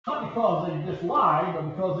Not because they just lied,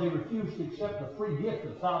 but because they refused to accept the free gift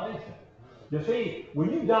of salvation. You see,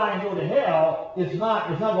 when you die and go to hell, it's not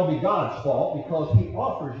going to be God's fault because He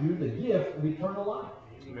offers you the gift of eternal life.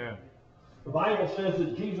 Amen. The Bible says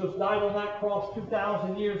that Jesus died on that cross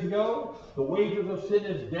 2,000 years ago. The wages of sin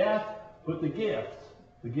is death, but the gift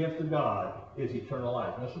of God is eternal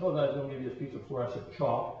life. Now suppose I was going to give you this piece of fluorescent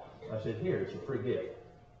chalk. I said, here, it's a free gift.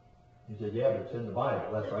 He said, yeah, but it's in the Bible.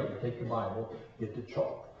 That's right. You take the Bible, get the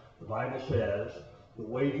chalk. The Bible says the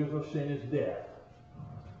wages of sin is death.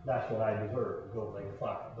 That's what I deserve, to go to the lake of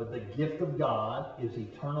fire. But the gift of God is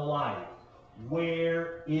eternal life.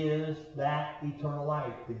 Where is that eternal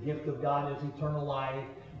life? The gift of God is eternal life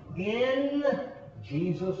in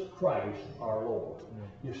Jesus Christ our Lord.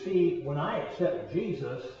 You see, when I accept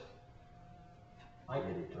Jesus, I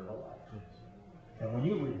get eternal life. And when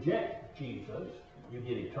you reject Jesus, you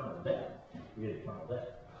get eternal death. You get eternal death.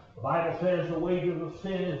 The Bible says the wages of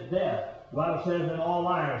sin is death. The Bible says in all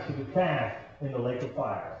liars should be cast in the lake of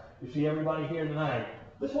fire. You see, everybody here tonight,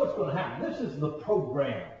 this is what's going to happen. This is the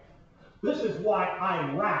program. This is why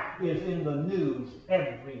Iraq is in the news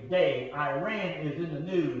every day. Iran is in the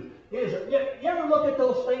news. You ever look at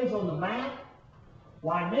those things on the map?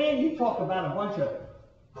 Why, man, you talk about a bunch of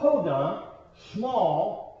podunk,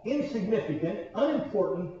 small, insignificant,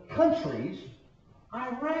 unimportant countries.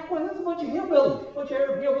 Iraq, well, there's a bunch of hillbillies. A bunch of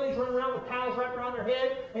Arab hillbillies running around with towels wrapped around their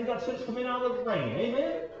head and got suits coming out of the rain.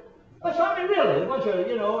 Amen? That's, I mean, really, a bunch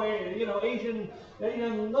of,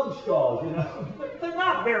 Asian numbskulls, They're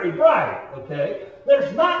not very bright, okay?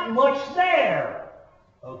 There's not much there,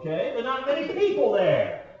 okay? There are not many people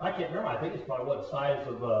there. I can't remember. I think it's probably what size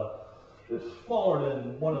of, it's smaller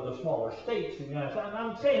than one of the smaller states in the United States.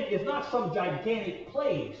 I'm saying it's not some gigantic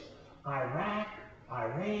place. Iraq,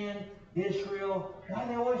 Iran, Israel, why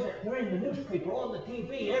they're in the newspaper, on the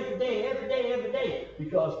TV, every day.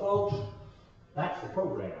 Because, folks, that's the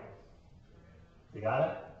program. You got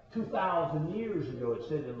it? 2,000 years ago, it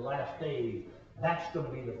said in the last days, that's going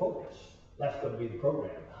to be the focus. That's going to be the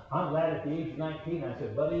program. I'm glad at the age of 19, I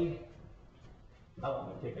said, buddy, I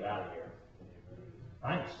want to take it out of here.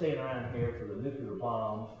 I ain't staying around here for the nuclear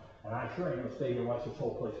bombs, and I sure ain't going to stay here and watch this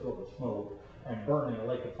whole place go to smoke and burn in a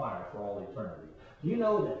lake of fire for all eternity. Do you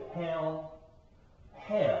know that hell,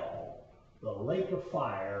 the lake of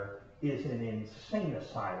fire, is an insane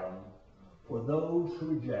asylum for those who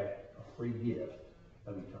reject a free gift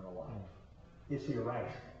of eternal life? It's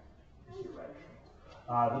irrational. It's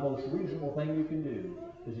irrational. The most reasonable thing you can do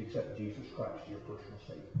is accept Jesus Christ, your personal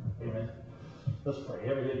Savior. Amen. Let's pray.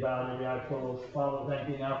 Every head bowed, every eye closed. Father, thank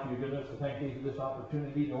you now for your goodness. We thank you for this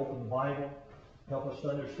opportunity to open the Bible. Help us to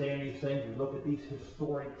understand these things. We look at these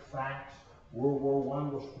historic facts. World War I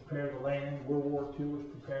was prepare the land. World War II was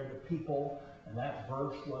prepare the people. And that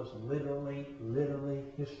verse was literally,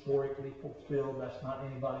 historically fulfilled. That's not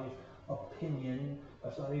anybody's opinion.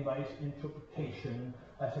 That's not anybody's interpretation.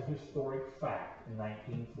 That's a historic fact. In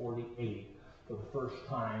 1948, for the first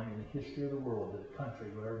time in the history of the world, that a country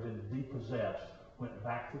that had ever been repossessed went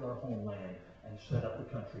back to their homeland and set up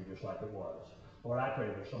the country just like it was. Lord, I pray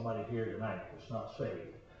there's somebody here tonight that's not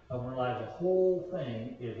saved. I realize the whole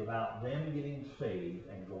thing is about them getting saved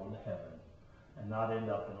and going to heaven and not end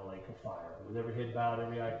up in a lake of fire. With every head bowed,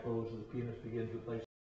 every eye closed, as the pianist begins to play